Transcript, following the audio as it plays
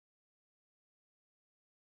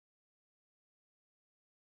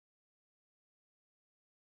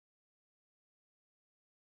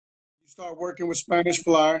start working with Spanish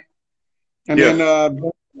Fly, and Yes.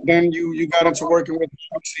 then you got into working with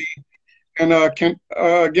Shansi. And can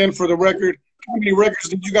again for the record, how many records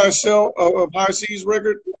did you guys sell of High Seas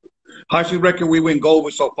record? High Street Record, we went gold.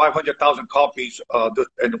 We sold 500,000 copies.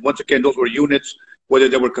 And once again, those were units, whether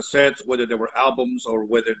they were cassettes, whether they were albums, or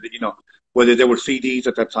whether, whether they were CDs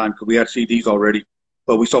at that time, because we had CDs already.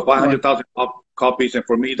 But we sold Right. 500,000 copies. And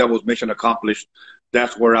for me, that was mission accomplished.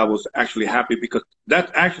 That's where I was actually happy, because that's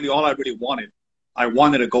actually all I really wanted. I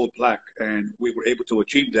wanted a gold plaque, and we were able to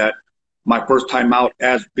achieve that my first time out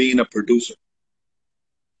as being a producer.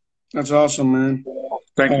 That's awesome, man.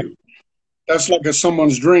 Thank Uh, you. that's like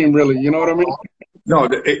someone's dream, really. You know what I mean? No,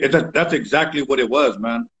 that's exactly what it was,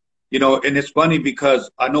 man. And it's funny because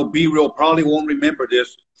I know B Real probably won't remember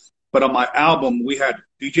this, but on my album, we had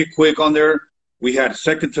DJ Quick on there, we had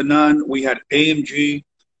Second to None, we had AMG,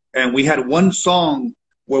 and we had one song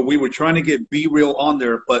where we were trying to get B Real on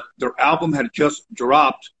there, but their album had just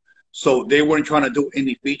dropped, so they weren't trying to do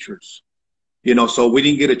any features. So we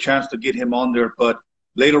didn't get a chance to get him on there. But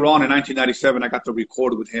later on in 1997, I got to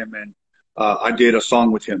record with him, and I did a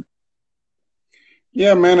song with him.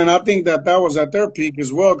 Yeah, man. And I think that was at their peak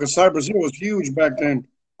as well, because Cypress Hill was huge back then.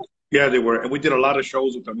 Yeah, they were, and we did a lot of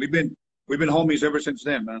shows with them. We've been homies ever since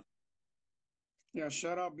then, man. Yeah,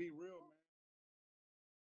 shout out Be Real.